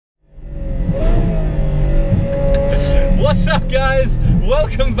What's up, guys?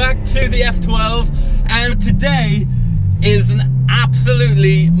 Welcome back to the F12, and today is an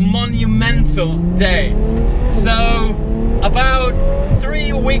absolutely monumental day. So, about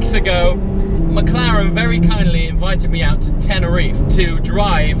 3 weeks ago, McLaren very kindly invited me out to Tenerife to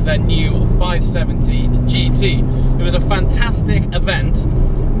drive their new 570 GT. It was a fantastic event,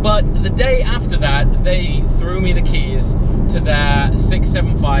 but the day after that, they threw me the keys to their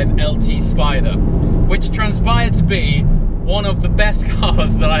 675 LT Spider, which transpired to be one of the best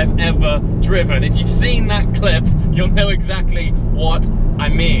cars that I've ever driven. If you've seen that clip, you'll know exactly what I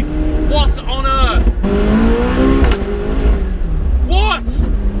mean. What on earth? What?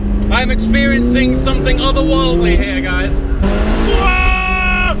 I'm experiencing something otherworldly here, guys.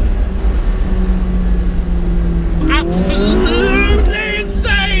 Whoa! Absolutely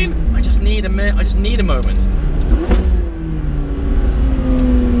insane! I just need a minute, I just need a moment.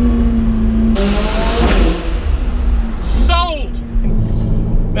 Sold!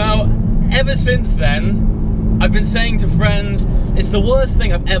 Now, ever since then, I've been saying to friends, it's the worst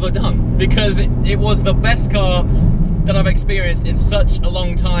thing I've ever done, because it was the best car that I've experienced in such a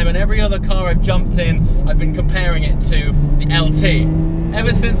long time, and every other car I've jumped in, I've been comparing it to the LT.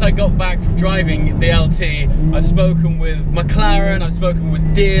 Ever since I got back from driving the LT, I've spoken with McLaren, I've spoken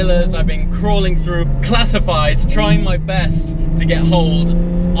with dealers, I've been crawling through classifieds, trying my best to get hold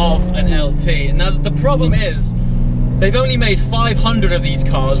of an LT. Now, the problem is, they've only made 500 of these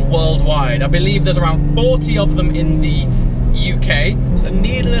cars worldwide. I believe there's around 40 of them in the UK, so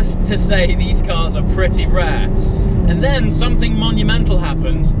needless to say, these cars are pretty rare. And then something monumental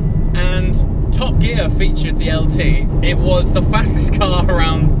happened, and Top Gear featured the LT. It was the fastest car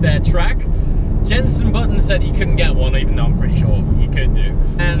around their track. Jenson Button said he couldn't get one, even though I'm pretty sure he could do.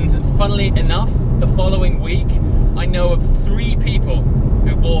 And funnily enough, the following week, I know of 3 people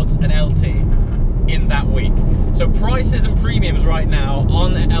who bought an LT in that week. So prices and premiums right now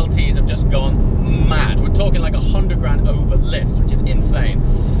on LTs have just gone mad. We're talking like 100 grand over list, which is insane.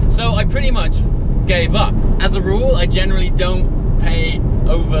 So I pretty much gave up. As a rule, I generally don't pay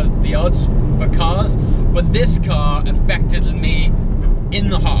over the odds for cars, but this car affected me in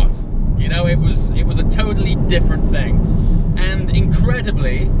the heart. You know, it was a totally different thing. And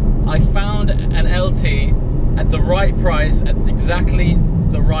incredibly, I found an LT at the right price at exactly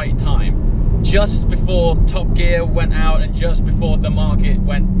the right time, just before Top Gear went out and just before the market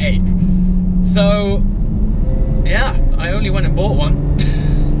went ape. So yeah, I only went and bought one.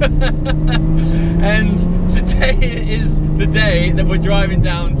 And today is the day that we're driving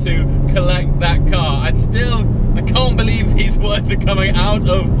down to collect that car. I can't believe these words are coming out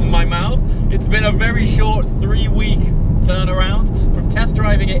of my mouth. It's been a very short 3-week turnaround from test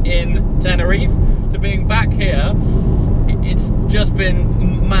driving it in Tenerife to being back here. It's just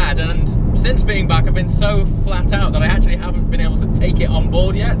been mad, and since being back I've been so flat out that I actually haven't been able to take it on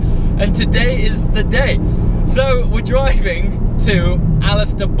board yet, and today is the day. So we're driving to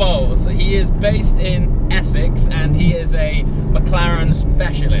Alistair Bowles. He is based in Essex and he is a McLaren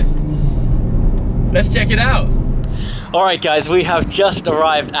specialist. Let's check it out. Alright guys, we have just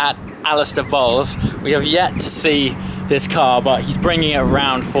arrived at Alistair Bowles. We have yet to see this car, but he's bringing it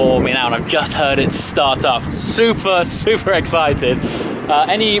around for me now, and I've just heard it start up. Super excited.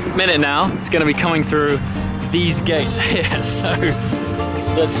 Any minute now, it's going to be coming through these gates here, so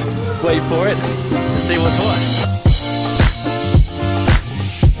let's wait for it and see what's what.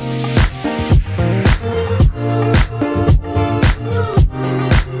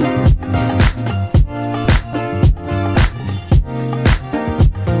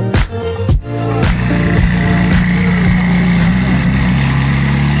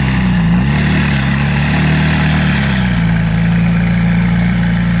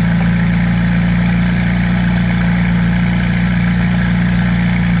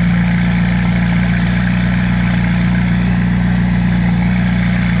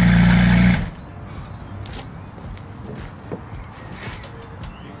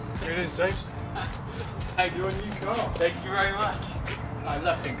 Thank you, a new car. Thank you very much. It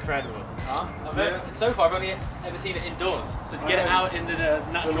looks incredible. Huh? So far I've only ever seen it indoors, so to get it out into the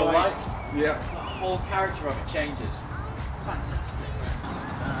natural light, yeah, the whole character of it changes. Fantastic.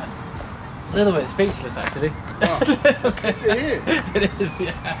 A little bit speechless actually. Oh, that's good to hear. It is,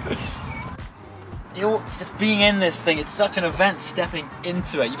 yeah. You know, just being in this thing, it's such an event stepping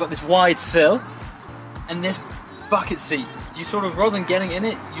into it. You've got this wide sill and this bucket seat. You sort of, rather than getting in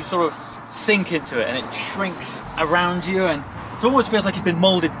it, you sort of sink into it and it shrinks around you, and it almost feels like it's been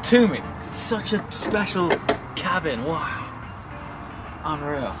molded to me. It's such a special cabin. Wow.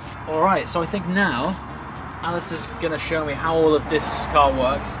 Unreal. Alright, so I think now Alistair's gonna show me how all of this car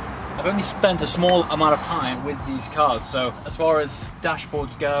works. I've only spent a small amount of time with these cars, so as far as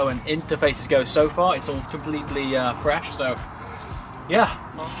dashboards go and interfaces go so far, it's all completely fresh, so yeah.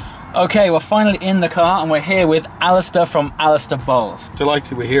 Okay, we're finally in the car and we're here with Alistair from Alistair Bowles.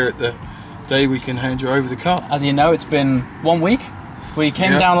 Delighted we're here at the day we can hand you over the car. As you know, it's been 1 week. We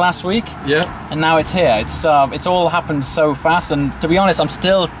came down last week, and now it's here. It's all happened so fast, and to be honest, I'm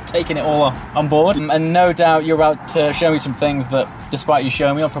still taking it all on board. And no doubt you're about to show me some things that, despite you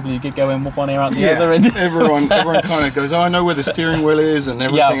showing me, I'll probably go in one ear out the other. And everyone kind of goes, oh, I know where the steering wheel is and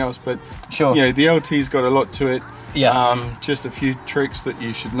everything else, but the LT's got a lot to it. Yes. Just a few tricks that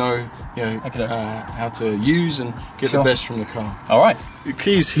you should know, how to use and get the best from the car. All right. The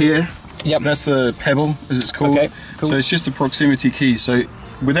key's here. Yep. That's the pebble, as it's called. Okay, cool. So it's just a proximity key. So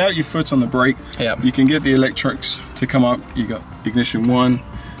without your foot on the brake, you can get the electrics to come up. You got ignition 1,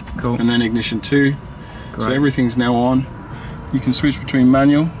 and then ignition 2. Great. So everything's now on. You can switch between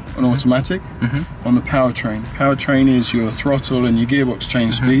manual and automatic on the powertrain. Powertrain is your throttle and your gearbox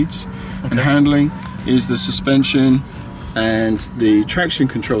change speeds, and handling is the suspension and the traction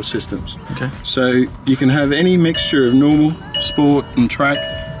control systems. Okay. So you can have any mixture of normal, sport, and track.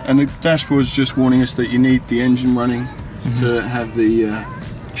 And the dashboard's just warning us that you need the engine running to have the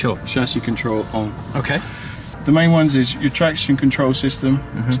chassis control on. Okay. The main ones is your traction control system,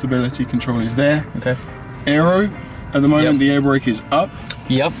 stability control is there. Okay. Aero, at the moment the air brake is up.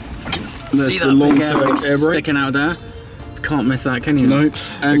 Yep. And that's the long-tail air brake. Sticking out there. Can't miss that, can you? Nope.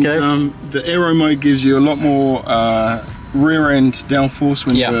 And the aero mode gives you a lot more rear end downforce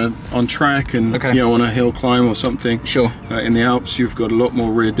when you're on track and on a hill climb or something. Sure. In the Alps, you've got a lot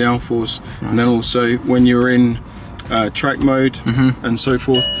more rear downforce, and then also when you're in track mode and so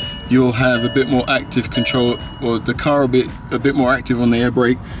forth, you'll have a bit more active control, or the car a bit more active on the air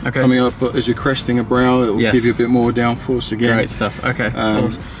brake coming up. But as you're cresting a brow, it will give you a bit more downforce again. Great stuff. Okay.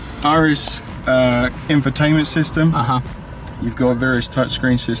 Iris infotainment system. You've got various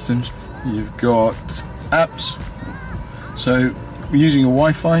touchscreen systems. You've got apps. So using your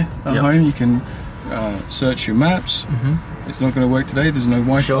Wi-Fi at home, you can search your maps. It's not going to work today, there's no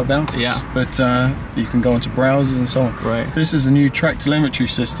Wi-Fi about us, but you can go onto browsers and so on. Right. This is a new track telemetry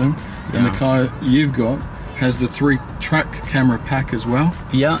system, and the car you've got has the 3 track camera pack as well.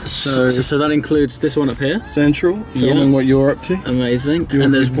 Yeah, so that includes this one up here. Central, filming what you're up to. Amazing.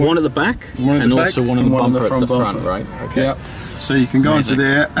 And there's one at the back, and also one in the bumper at the front, right? Okay. Yeah. So you can go into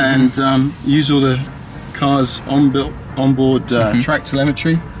there and use all the car's onboard track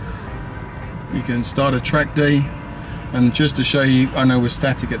telemetry. You can start a track day, and just to show you, I know we're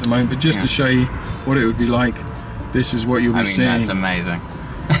static at the moment, but just to show you what it would be like, this is what you'll be seeing. That's amazing.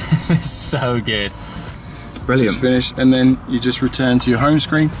 It's so good. Brilliant. Just finished, and then you just return to your home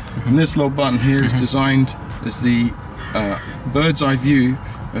screen. And this little button here is designed as the bird's eye view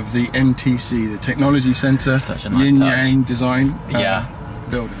of the MTC, the Technology Center, such a nice Yin Yang design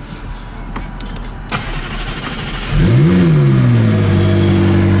building.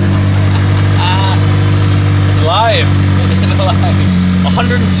 It's alive. It's alive.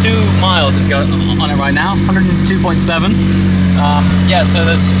 102 miles is going on it right now. 102.7. Yeah, so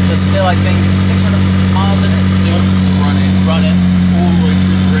there's still, I think, 600 miles in it. So run it all the way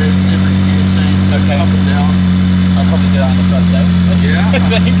through the ribs, every gear change, up and down. I'll probably do that on the first day. Yeah,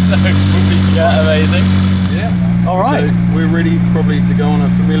 I think so. Yeah, amazing. Yeah. All right. So we're ready probably to go on a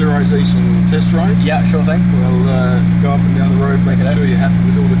familiarization test drive. Yeah, sure thing. We'll go up and down the road, making sure you're happy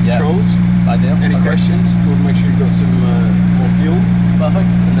with all the controls. Ideal. Any questions? We'll make sure you've got some more fuel. Perfect.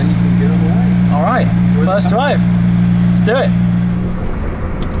 And then you can get on the way. All right. First drive. Let's do it.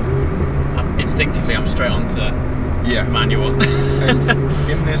 Instinctively, I'm straight on to manual. And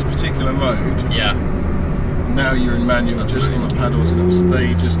in this particular mode, now you're in manual just on the paddles, and it'll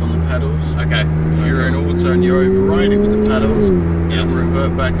stay just on the paddles. Okay. If you're in auto and you override it with the paddles, it'll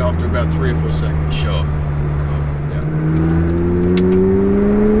revert back after about 3 or 4 seconds. Sure. Cool. Yeah.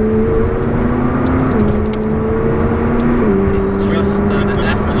 It's just an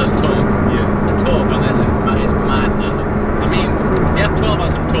effortless torque. Yeah. The torque on this is madness. I mean, the F12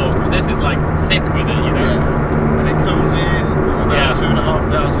 has some torque, but this is like thick with it, you know. Yeah. And it comes in from about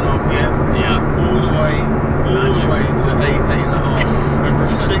 2,500 RPM. Yeah. All the way to 8.5, and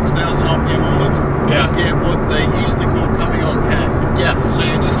from 6,000 RPM onwards, you get what they used to call coming on cam. Yes. So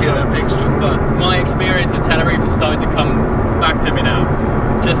you just get that extra thud. My experience at Tenerife is starting to come back to me now.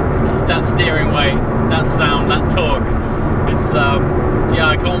 Just that steering weight, that sound, that torque. It's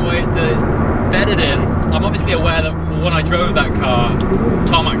I can't wait that it's bedded in. I'm obviously aware that when I drove that car,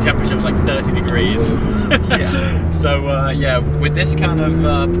 tarmac temperature was like 30 degrees. So with this kind of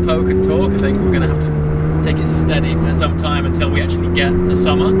poke and torque, I think we're gonna have to take it steady for some time until we actually get the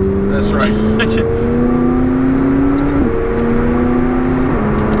summer. That's right. Christ,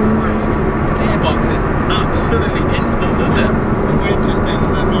 the gearbox is absolutely instant, isn't it? And we're just in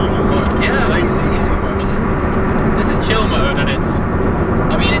the normal mode. Yeah. Lazy, easy mode. This is chill mode, and it's,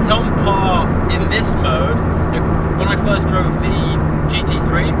 I mean, it's on par in this mode. Like, when I first drove the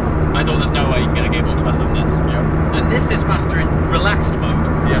GT3, I thought there's no way you can get a gearbox faster than this. Yeah. And this is faster in relaxed mode.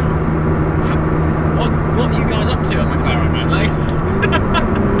 Yeah. What are you guys up to at McLaren, man? Like,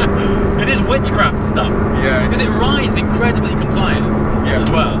 it is witchcraft stuff. Yeah. Because it rides incredibly compliant as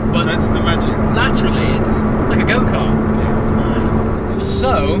well. But that's the magic. laterally, it's like a go-kart. Yeah. Cool.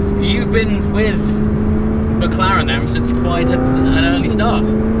 So, you've been with McLaren then since quite an early start.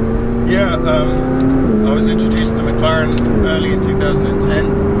 Yeah, I was introduced to McLaren early in 2010.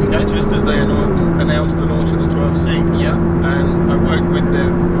 Okay. Just as they announced the launch of the 12C. Yeah. And I worked with the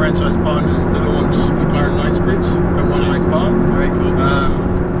franchise partners to launch McLaren Knightsbridge at One Lake Park. Very cool.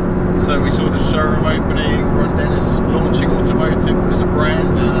 So we saw the showroom opening, Ron Dennis launching automotive as a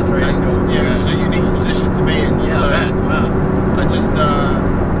brand. Yeah, that's very cool. Yeah, it's a unique position to be in. Yeah, so wow. I just,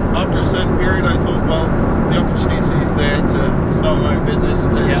 after a certain period, I thought, well, the opportunity is there to start my own business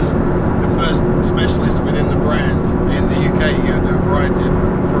as the first specialist within the brand in the UK. You have a variety of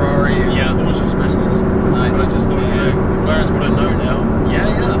Ferrari and Porsche specialists. Nice. But I just thought, you know, McLaren's what I know now.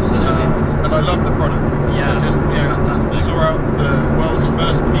 Yeah, absolutely. And I love the product. Yeah, I just, fantastic. saw out the world's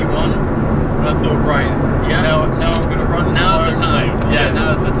first P1, and I thought, right, now I'm going to run. Now's the time. Yeah,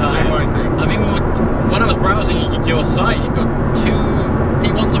 now's the time. Do my thing. I mean, when I was browsing your site, you've got 2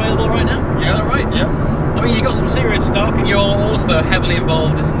 P1s available right now. Yeah. Is that right? Yeah. I mean, you got some serious stock, and you're also heavily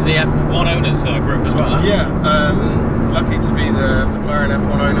involved in the F1 owners group as well. Huh? Yeah. Lucky to be the McLaren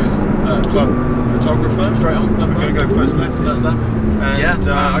F1 owners club photographer. Straight on. We're going to go first left here. First left. And,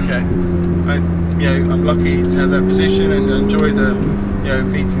 okay. I'm lucky to have that position and enjoy the,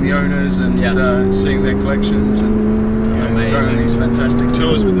 meeting the owners and seeing their collections and going on these fantastic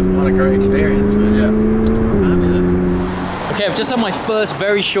tours with them. What a great experience, man. Yeah. Fabulous. Okay, I've just had my first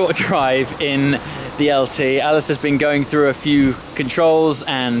very short drive in the LT. Alistair's been going through a few controls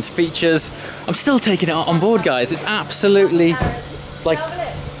and features. I'm still taking it on board, guys. It's absolutely like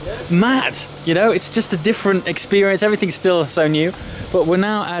mad. You know, it's just a different experience. Everything's still so new. But we're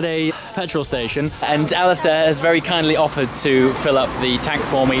now at a petrol station, and Alistair has very kindly offered to fill up the tank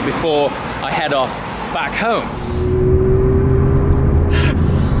for me before I head off back home.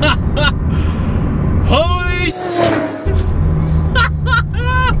 Holy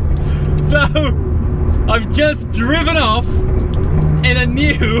So, I've just driven off in a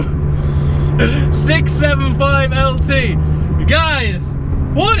new 675 LT. Guys,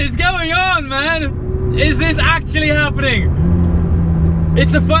 what is going on, man? Is this actually happening?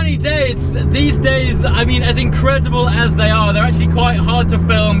 It's a funny day. It's these days, I mean, as incredible as they are, they're actually quite hard to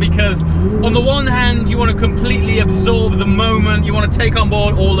film because on the one hand, you want to completely absorb the moment, you want to take on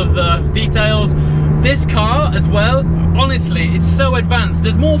board all of the details. This car as well, honestly, it's so advanced.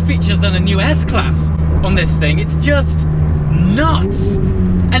 There's more features than a new S-Class on this thing. It's just nuts.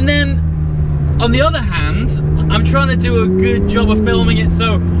 And then, on the other hand, I'm trying to do a good job of filming it,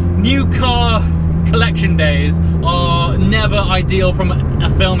 so new car collection days are never ideal from a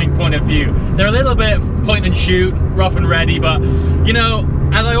filming point of view. They're a little bit point and shoot, rough and ready, but you know,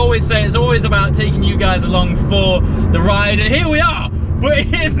 as I always say, it's always about taking you guys along for the ride, and here we are! We're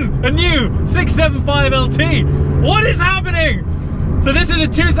in a new 675 LT! What is happening? So this is a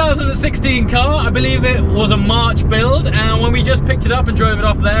 2016 car. I believe it was a March build, and when we just picked it up and drove it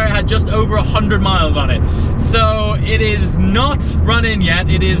off there, it had just over 100 miles on it. So it is not run in yet.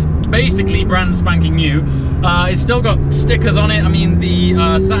 It is basically brand spanking new. It's still got stickers on it. I mean, the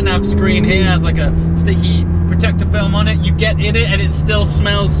sat-nav screen here has like a sticky protector film on it. You get in it and it still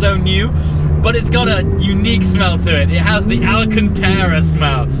smells so new, but it's got a unique smell to it. It has the Alcantara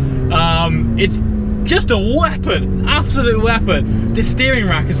smell. It's just a weapon, absolute weapon. The steering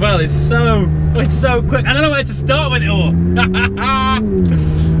rack as well is it's so quick. I don't know where to start with it all.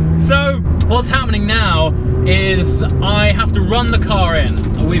 So what's happening now is I have to run the car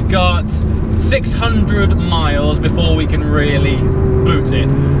in. We've got 600 miles before we can really boot it.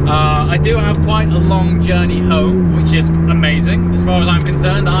 I do have quite a long journey home, which is amazing. As far as I'm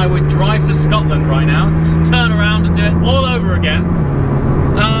concerned, I would drive to Scotland right now to turn around and do it all over again.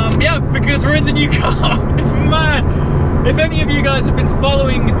 Yeah, because we're in the new car. It's mad. If any of you guys have been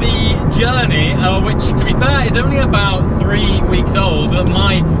following the journey, which to be fair is only about 3 weeks old,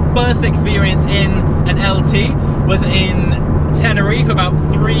 my first experience in an LT was in Tenerife about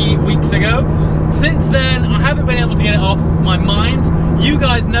 3 weeks ago. Since then, I haven't been able to get it off my mind. you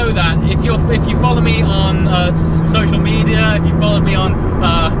guys know that if you follow me on social media, if you follow me on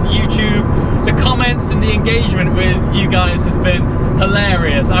YouTube, the comments and the engagement with you guys has been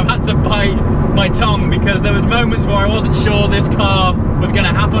hilarious. I've had to bite my tongue because there was moments where I wasn't sure this car was going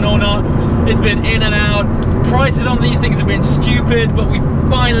to happen or not. It's been in and out. Prices on these things have been stupid, but we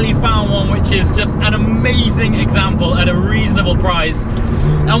finally found one which is just an amazing example at a reasonable price.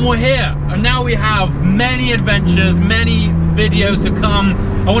 And we're here, and now we have many adventures, many videos to come.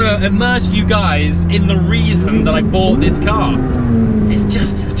 I want to immerse you guys in the reason that I bought this car. It's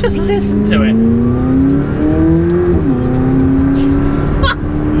just listen to it.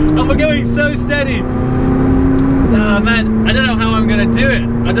 And we're going so steady. Man, I don't know how I'm going to do it.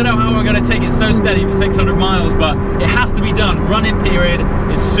 I don't know how I'm going to take it so steady for 600 miles, but it has to be done. Run-in period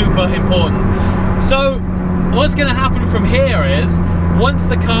is super important. So what's going to happen from here is, once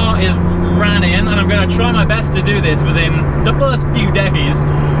the car is ran in, and I'm going to try my best to do this within the first few days,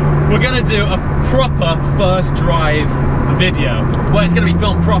 we're going to do a proper first drive video where it's going to be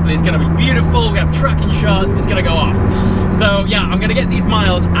filmed properly. It's going to be beautiful. We have tracking shots. It's going to go off. So yeah, I'm going to get these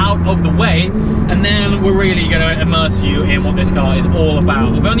miles out of the way, and then we're really going to immerse you in what this car is all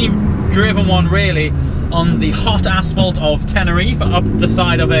about. We've only driven one really on the hot asphalt of Tenerife up the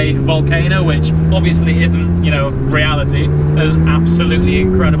side of a volcano, which obviously isn't, you know, reality, as absolutely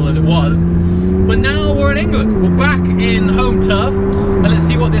incredible as it was. But now we're in England, we're back in home turf, and let's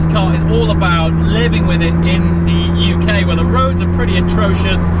see what this car is all about, living with it in the UK, where the roads are pretty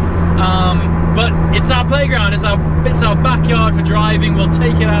atrocious, but it's our playground, it's our backyard for driving. We'll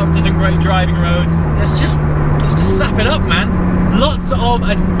take it out to some great driving roads. Let's just sap it up, man. Lots of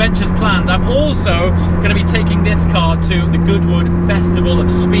adventures planned. I'm also going to be taking this car to the Goodwood Festival of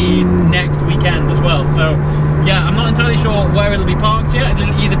Speed next weekend as well. So yeah, I'm not entirely sure where it'll be parked yet.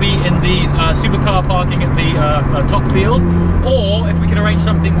 It'll either be in the supercar parking at the top field, or if we can arrange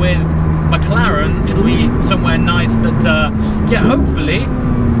something with McLaren, it'll be somewhere nice that, yeah, hopefully,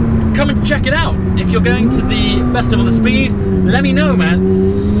 come and check it out. If you're going to the Festival of Speed, let me know,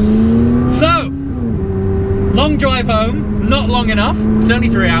 man. So, long drive home, not long enough, it's only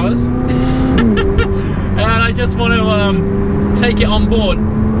 3 hours. And I just want to take it on board.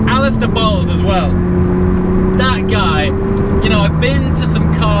 Alistair Bowles as well. That guy, you know, I've been to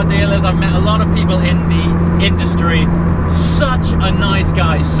some car dealers, I've met a lot of people in the industry. Such a nice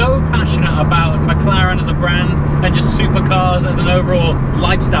guy, so passionate about McLaren as a brand and just supercars as an overall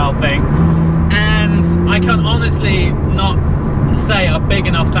lifestyle thing. And I can honestly not say a big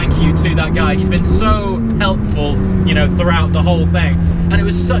enough thank you to that guy. He's been so helpful, you know, throughout the whole thing. And it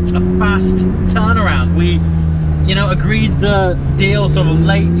was such a fast turnaround. We, you know, agreed the deal sort of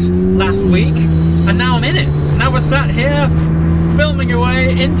late last week, and now I'm in it. Now we're sat here filming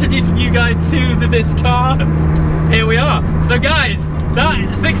away, introducing you guys to this car. Here we are. So guys,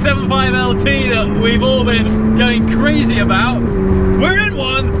 that 675 LT that we've all been going crazy about, we're in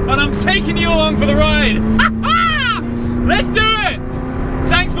one, and I'm taking you along for the ride. Let's do it!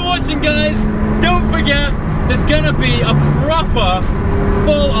 Thanks for watching, guys. Don't forget, there's gonna be a proper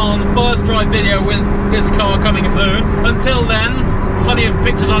full-on first drive video with this car coming soon. Until then, plenty of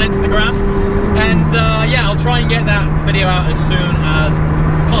pictures on Instagram, and yeah, I'll try and get that video out as soon as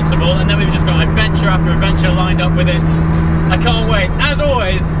possible. And then we've just got adventure after adventure lined up with it. I can't wait. As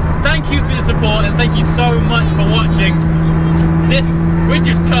always, thank you for your support, and thank you so much for watching. We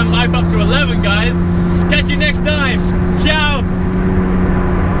just turned life up to 11, guys. Catch you next time. Ciao.